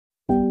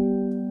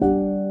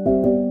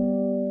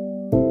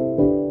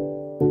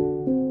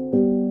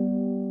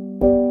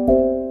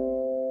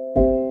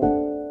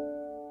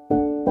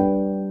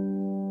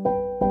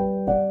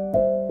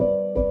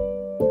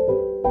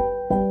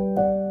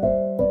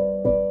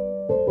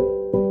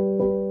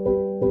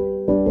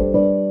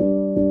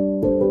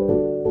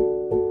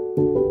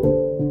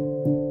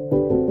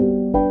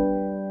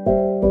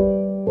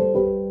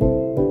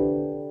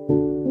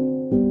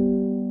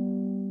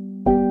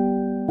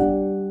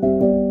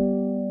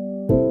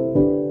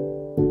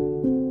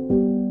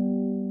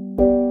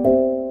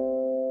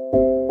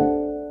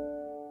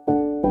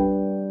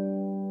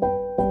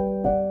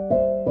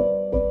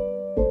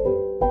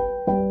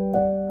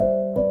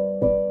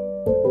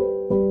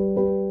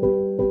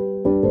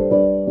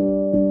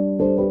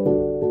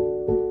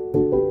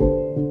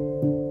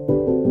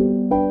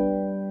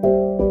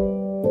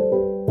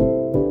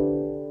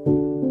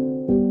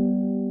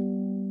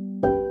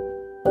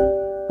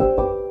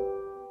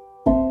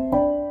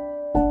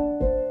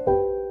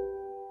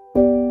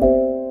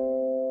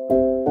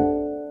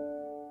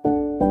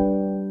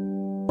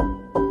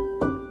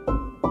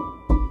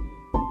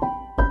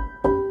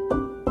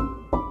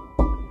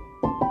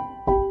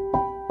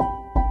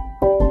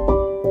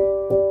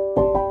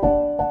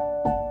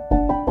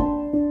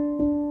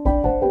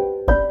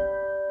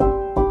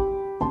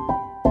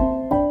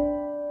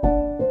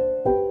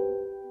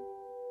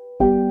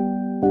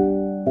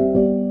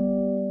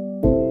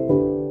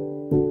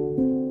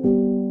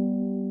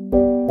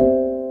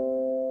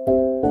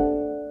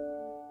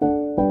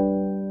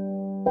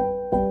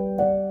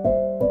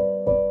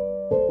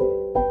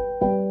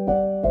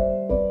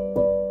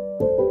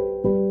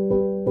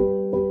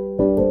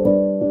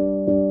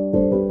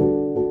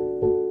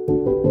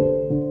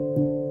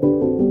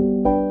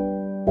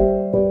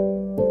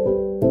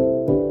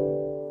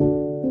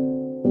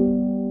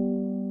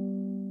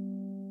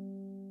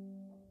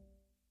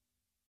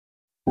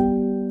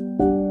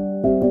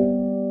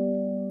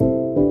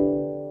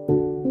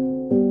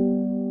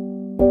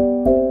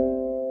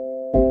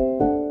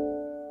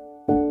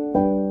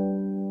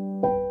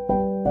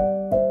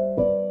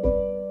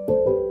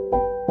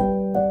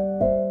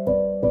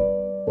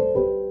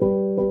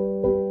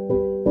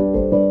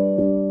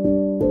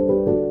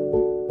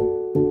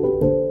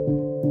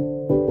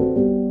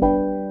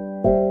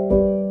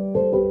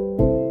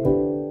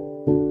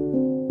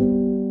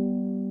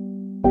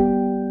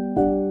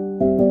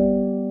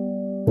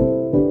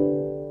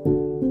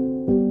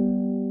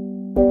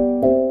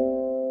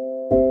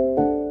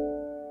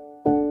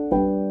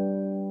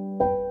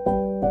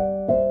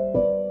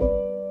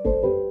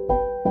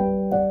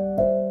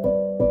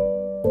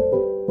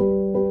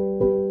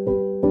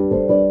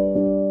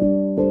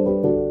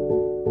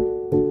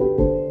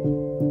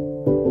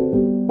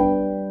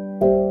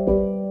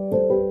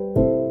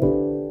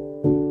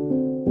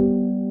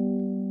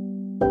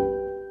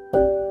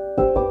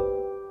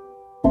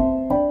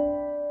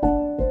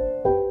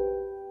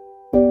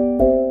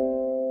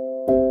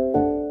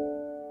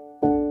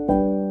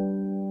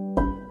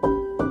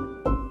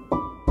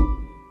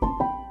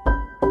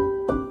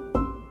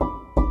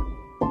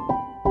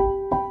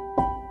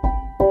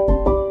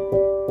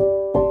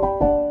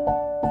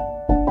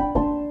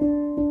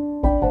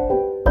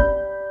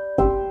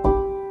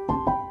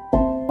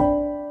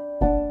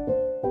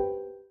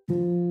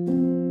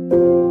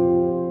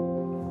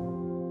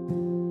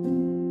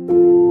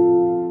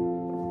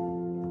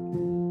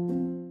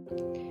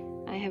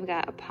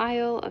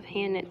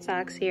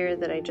socks here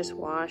that I just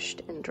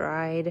washed and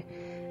dried.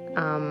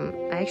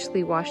 I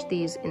actually washed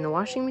these in the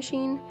washing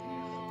machine.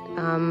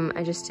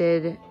 I just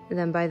did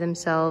them by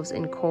themselves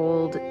in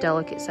cold,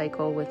 delicate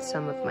cycle with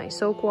some of my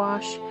soak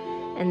wash.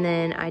 And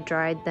then I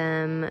dried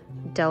them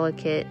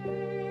delicate.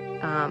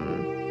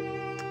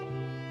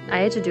 I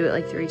had to do it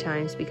like 3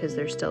 times because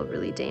they're still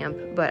really damp,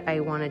 but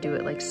I want to do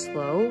it like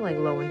slow, like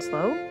low and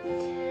slow.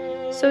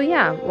 So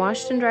yeah,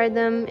 washed and dried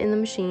them in the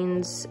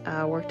machines,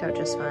 worked out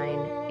just fine,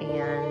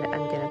 and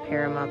I'm gonna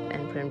pair them up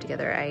and put them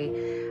together.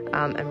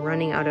 I'm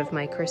running out of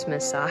my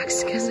Christmas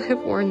socks because I've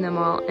worn them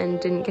all and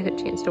didn't get a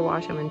chance to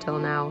wash them until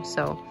now,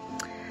 so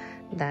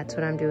that's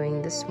what I'm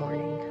doing this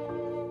morning.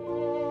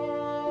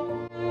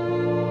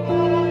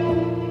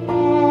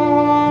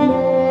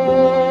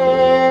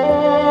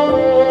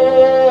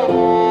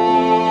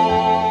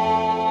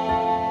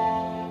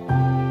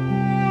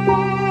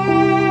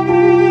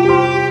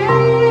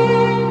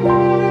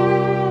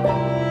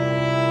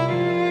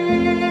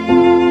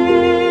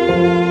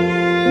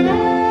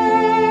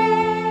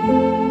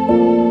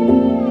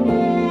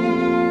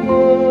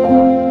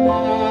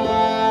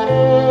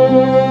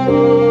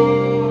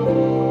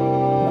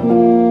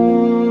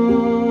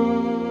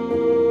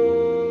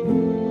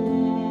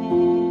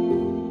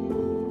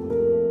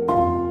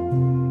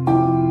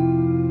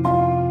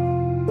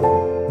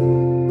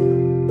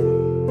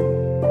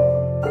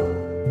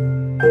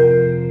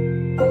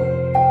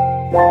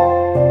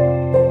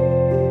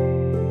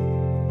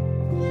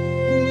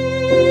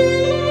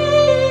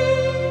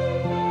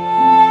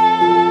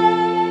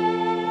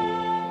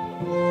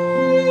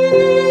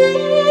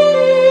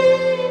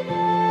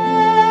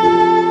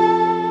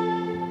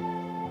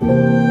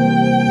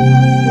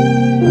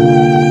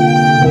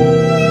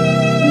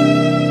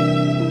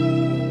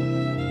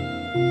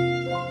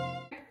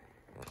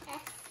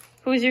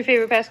 Who's your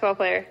favorite basketball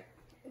player?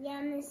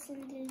 Giannis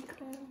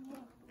Antetokounmpo.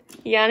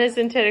 Giannis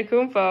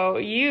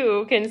Antetokounmpo.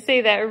 You can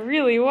say that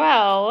really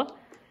well.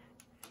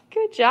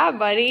 Good job,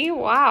 buddy.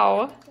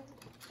 Wow.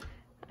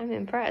 I'm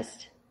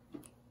impressed.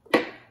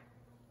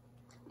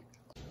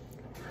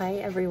 Hi,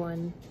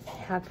 everyone.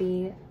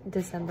 Happy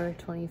December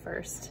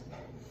 21st.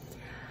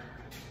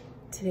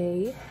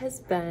 Today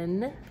has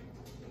been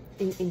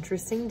an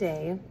interesting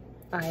day.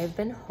 I've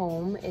been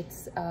home.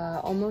 It's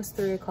almost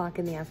 3 o'clock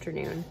in the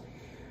afternoon.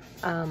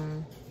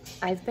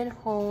 I've been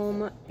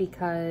home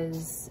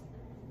because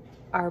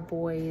our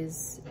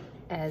boys,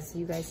 as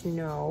you guys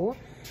know,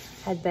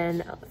 had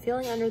been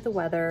feeling under the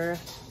weather.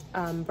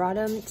 Brought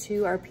them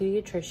to our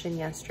pediatrician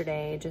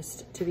yesterday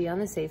just to be on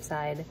the safe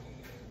side,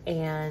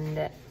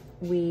 and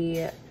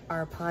we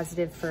are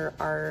positive for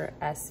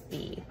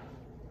RSV.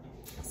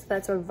 So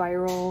that's a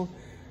viral,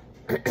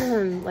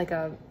 like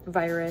a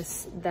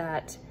virus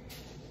that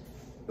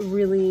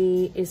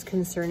really is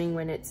concerning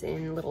when it's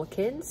in little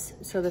kids.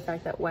 So the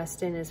fact that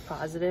Weston is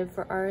positive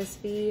for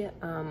RSV,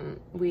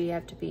 we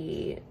have to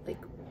be like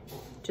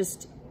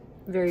just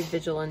very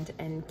vigilant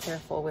and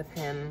careful with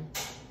him.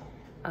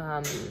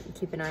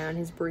 Keep an eye on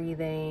his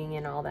breathing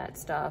and all that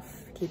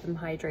stuff. Keep him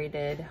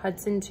hydrated.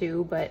 Hudson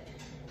too, but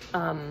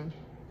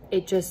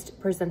it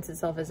just presents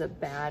itself as a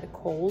bad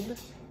cold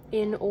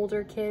in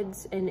older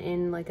kids and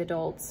in like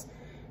adults.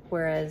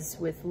 Whereas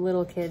with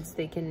little kids,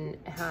 they can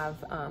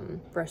have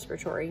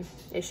respiratory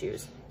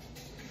issues.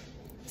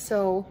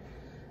 So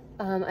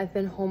I've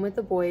been home with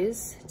the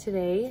boys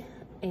today,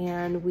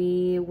 and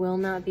we will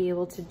not be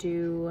able to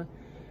do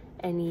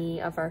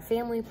any of our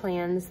family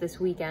plans this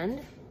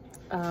weekend.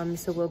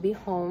 So we'll be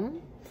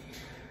home,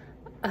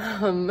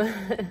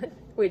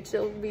 which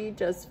will be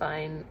just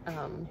fine.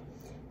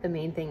 The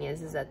main thing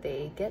is that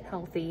they get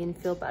healthy and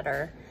feel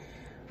better.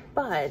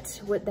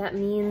 But what that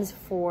means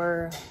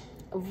for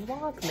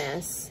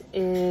Vlogmas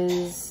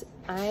is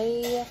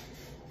I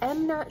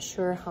am not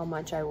sure how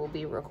much I will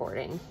be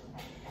recording.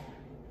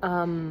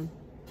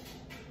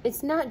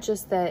 It's not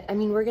just that, I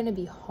mean, we're gonna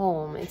be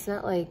home. It's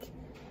not like,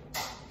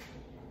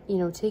 you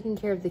know, taking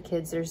care of the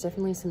kids. There's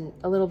definitely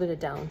a little bit of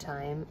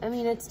downtime. I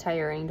mean, it's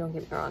tiring, don't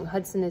get me wrong.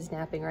 Hudson is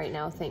napping right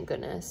now, thank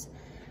goodness.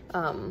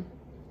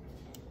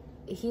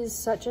 He's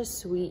such a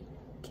sweet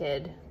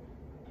kid,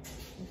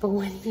 but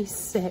when he's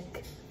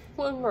sick,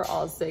 when we're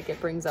all sick,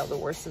 it brings out the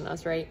worst in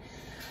us, right?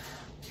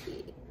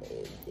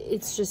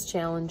 It's just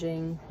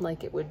challenging,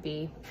 like it would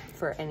be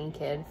for any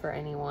kid, for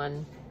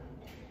anyone.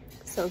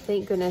 So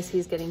thank goodness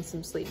he's getting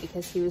some sleep,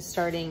 because he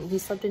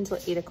slept until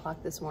 8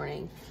 o'clock this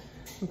morning,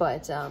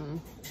 but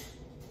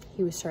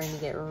he was starting to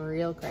get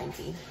real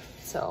cranky.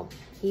 So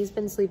he's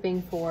been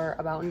sleeping for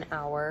about an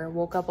hour,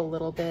 woke up a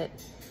little bit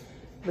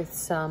with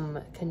some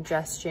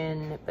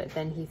congestion, but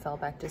then he fell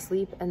back to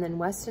sleep. And then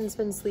Weston's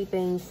been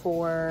sleeping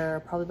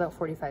for probably about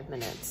 45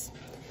 minutes.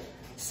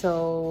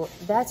 So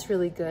that's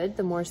really good.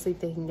 The more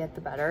sleep they can get,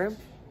 the better.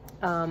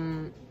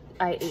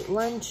 I ate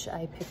lunch,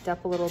 I picked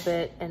up a little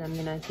bit, and I'm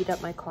gonna heat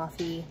up my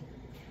coffee,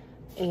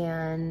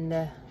 and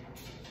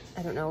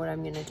I don't know what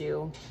I'm gonna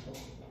do.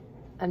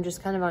 I'm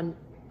just kind of on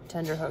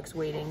tenterhooks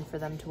waiting for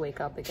them to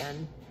wake up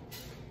again.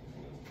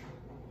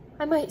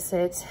 I might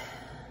sit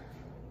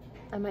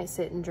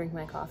and drink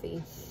my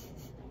coffee.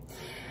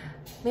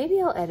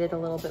 Maybe I'll edit a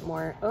little bit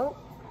more. Oh,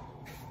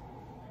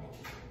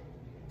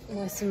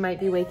 Weston might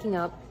be waking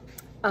up.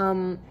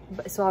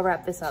 So I'll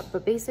wrap this up.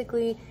 But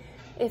basically,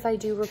 if I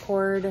do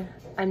record,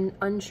 I'm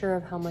unsure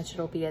of how much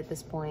it'll be at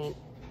this point,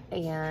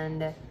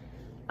 and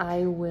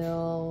I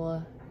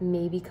will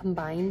maybe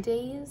combine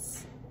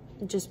days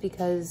just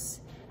because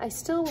I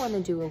still want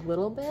to do a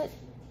little bit.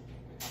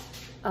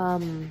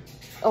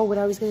 Oh, what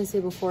I was going to say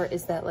before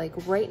is that, like,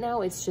 right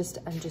now it's just,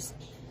 I'm just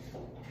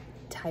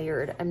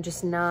tired. I'm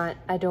just not,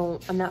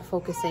 I'm not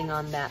focusing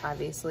on that,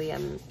 obviously.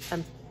 I'm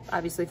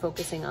obviously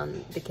focusing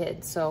on the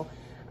kids. So,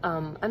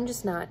 I'm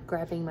just not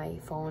grabbing my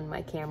phone,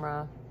 my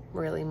camera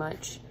really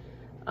much.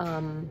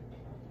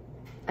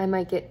 I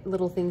might get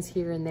little things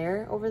here and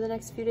there over the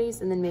next few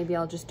days, and then maybe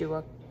I'll just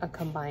do a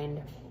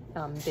combined,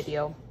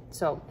 video.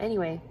 So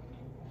anyway,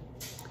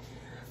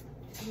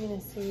 I'm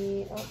gonna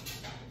see, oh.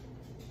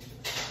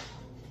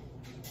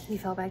 He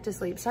fell back to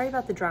sleep. Sorry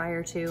about the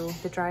dryer too.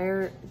 The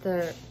dryer,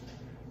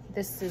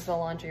 this is the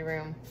laundry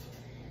room.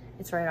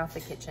 It's right off the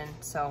kitchen,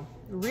 so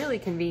really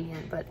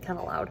convenient, but kind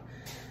of loud.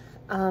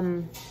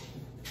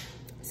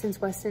 Since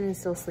Weston is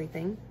still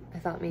sleeping, I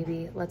thought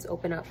maybe let's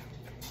open up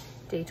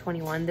day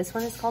 21. This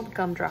one is called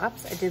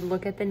Gumdrops. I did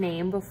look at the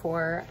name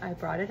before I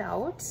brought it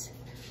out,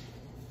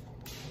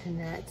 and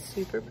that's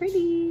super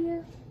pretty.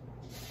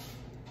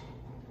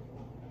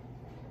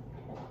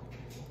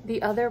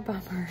 The other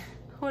bummer,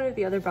 one of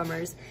the other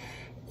bummers,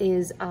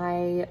 is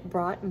I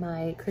brought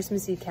my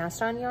Christmas Eve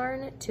cast on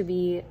yarn to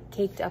be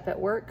caked up at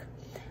work.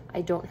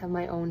 I don't have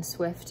my own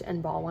Swift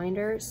and ball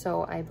winder,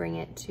 so I bring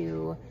it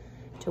to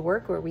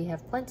work where we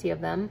have plenty of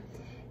them.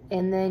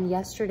 And then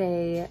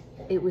yesterday,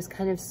 it was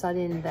kind of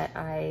sudden that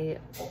I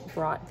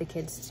brought the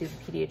kids to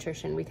the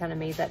pediatrician. We kind of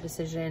made that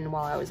decision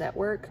while I was at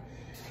work.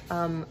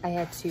 I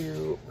had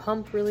to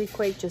pump really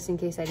quick just in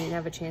case I didn't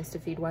have a chance to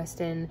feed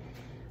Weston,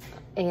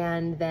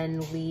 and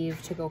then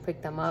leave to go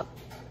pick them up.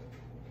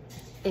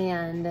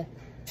 And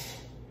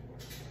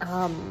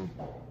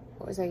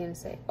what was I gonna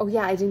say? Oh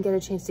yeah, I didn't get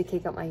a chance to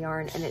cake up my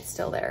yarn, and it's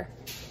still there.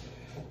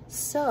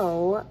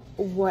 So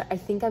what I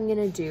think I'm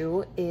gonna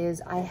do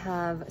is, I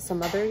have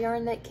some other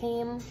yarn that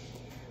came.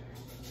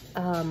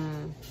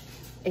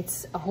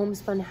 It's a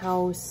homespun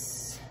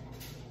house,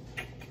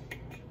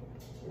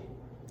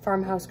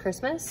 farmhouse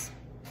Christmas.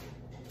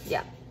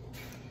 Yeah.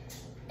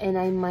 And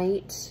I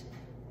might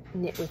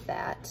knit with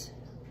that.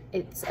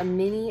 It's a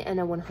mini and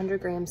a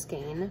 100-gram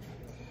skein,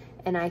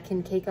 and I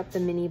can cake up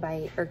the mini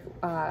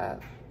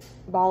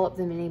ball up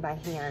the mini by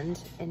hand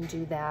and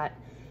do that,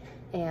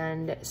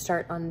 and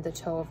start on the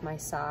toe of my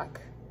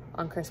sock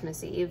on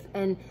Christmas Eve.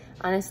 And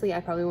honestly, I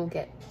probably won't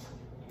get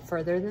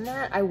further than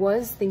that. I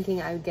was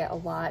thinking I would get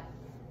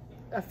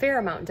a fair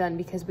amount done,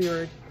 because we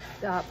were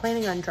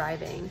planning on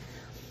driving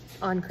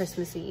on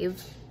Christmas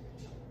Eve.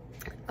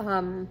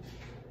 And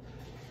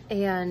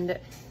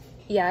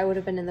yeah, I would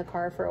have been in the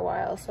car for a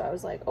while, so I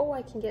was like, oh,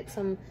 I can get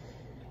some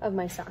of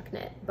my sock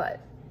knit, but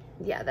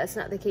yeah, that's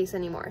not the case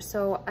anymore.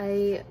 So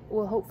I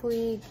will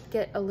hopefully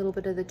get a little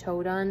bit of the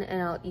toe done,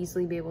 and I'll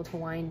easily be able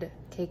to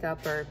cake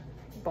up or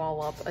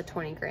ball up a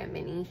 20-gram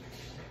mini.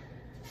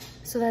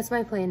 So that's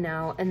my plan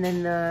now. And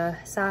then the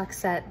sock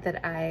set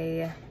that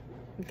I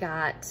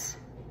got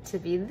to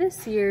be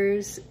this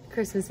year's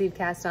Christmas Eve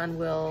cast on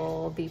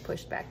will be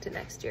pushed back to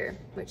next year,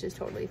 which is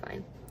totally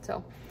fine.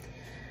 So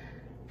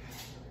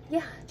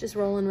yeah, just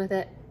rolling with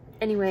it.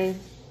 Anyway,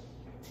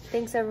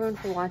 thanks everyone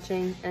for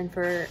watching and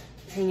for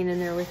hanging in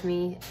there with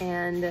me.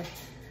 And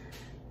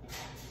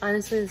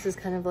honestly, this is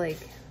kind of like,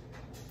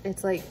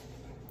 it's like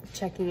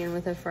checking in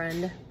with a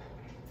friend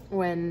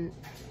when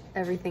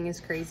everything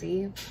is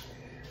crazy.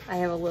 I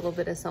have a little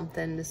bit of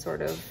something to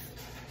sort of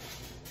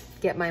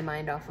get my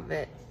mind off of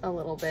it a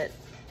little bit,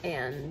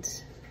 and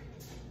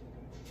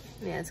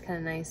yeah, it's kind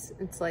of nice.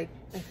 It's like,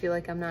 I feel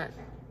like I'm not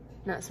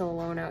so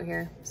alone out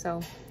here.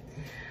 So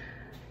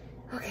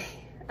okay,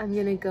 I'm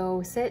gonna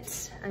go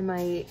sit. I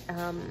might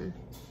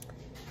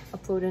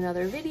upload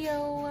another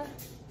video.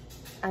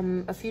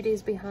 I'm a few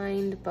days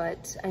behind,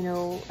 but I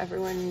know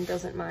everyone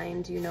doesn't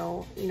mind. You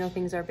know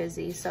things are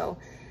busy, so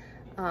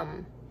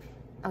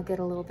I'll get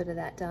a little bit of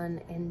that done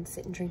and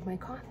sit and drink my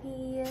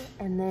coffee,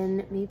 and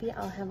then maybe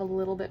I'll have a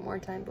little bit more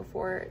time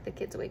before the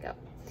kids wake up.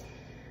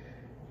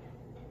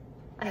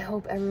 I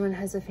hope everyone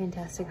has a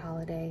fantastic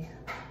holiday,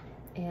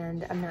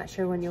 and I'm not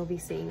sure when you'll be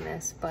seeing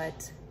this,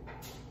 but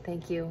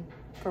thank you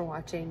for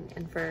watching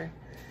and for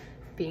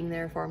being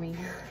there for me.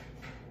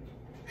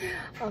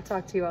 I'll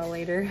talk to you all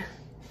later.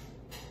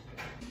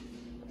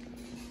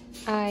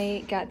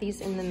 I got these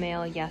in the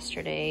mail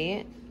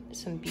yesterday,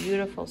 some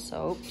beautiful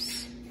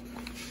soaps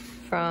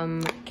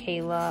from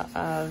Kayla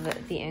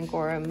of the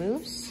Angora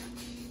Moose.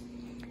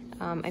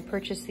 I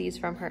purchased these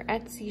from her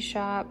Etsy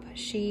shop.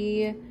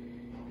 She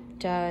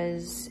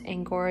does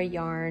Angora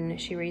yarn.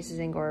 She raises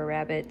Angora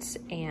rabbits,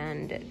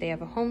 and they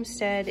have a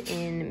homestead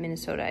in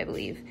Minnesota, I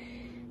believe.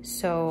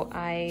 So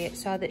I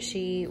saw that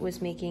she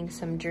was making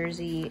some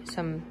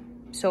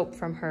soap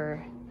from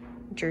her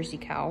Jersey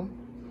cow,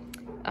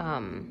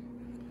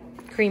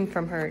 cream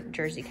from her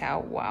Jersey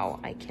cow. Wow,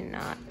 I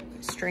cannot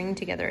string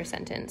together a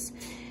sentence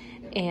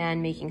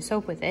and making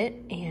soap with it,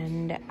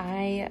 and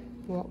I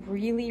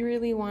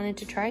really wanted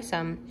to try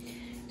some.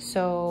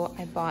 So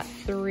I bought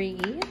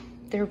 3.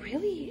 They're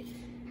really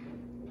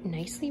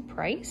nicely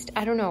priced.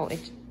 I don't know,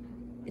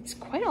 it's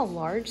quite a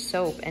large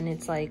soap, and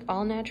it's like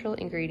all natural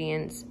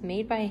ingredients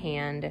made by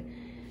hand.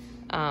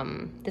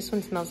 This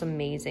one smells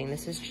amazing.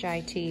 This is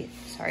chai tea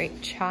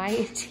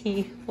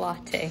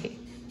latte.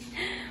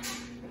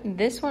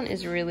 This one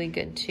is really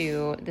good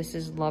too. This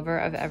is Lover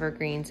of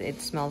Evergreens.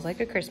 It smells like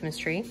a Christmas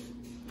tree.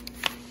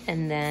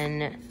 And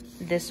then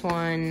this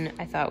one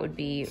I thought would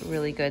be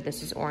really good.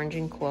 This is Orange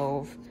and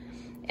Clove,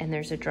 and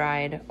there's a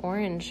dried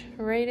orange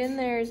right in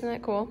there. Isn't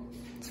that cool?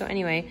 So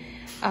anyway,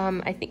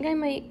 I think I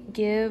might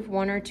give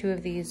 1 or 2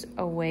 of these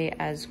away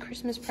as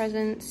Christmas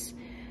presents,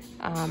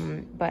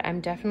 but I'm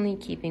definitely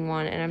keeping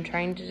one, and I'm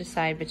trying to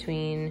decide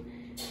between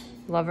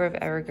Lover of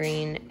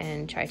Evergreen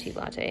and chai tea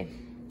latte.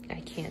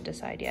 I can't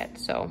decide yet,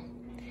 so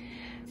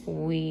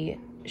we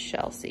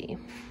shall see.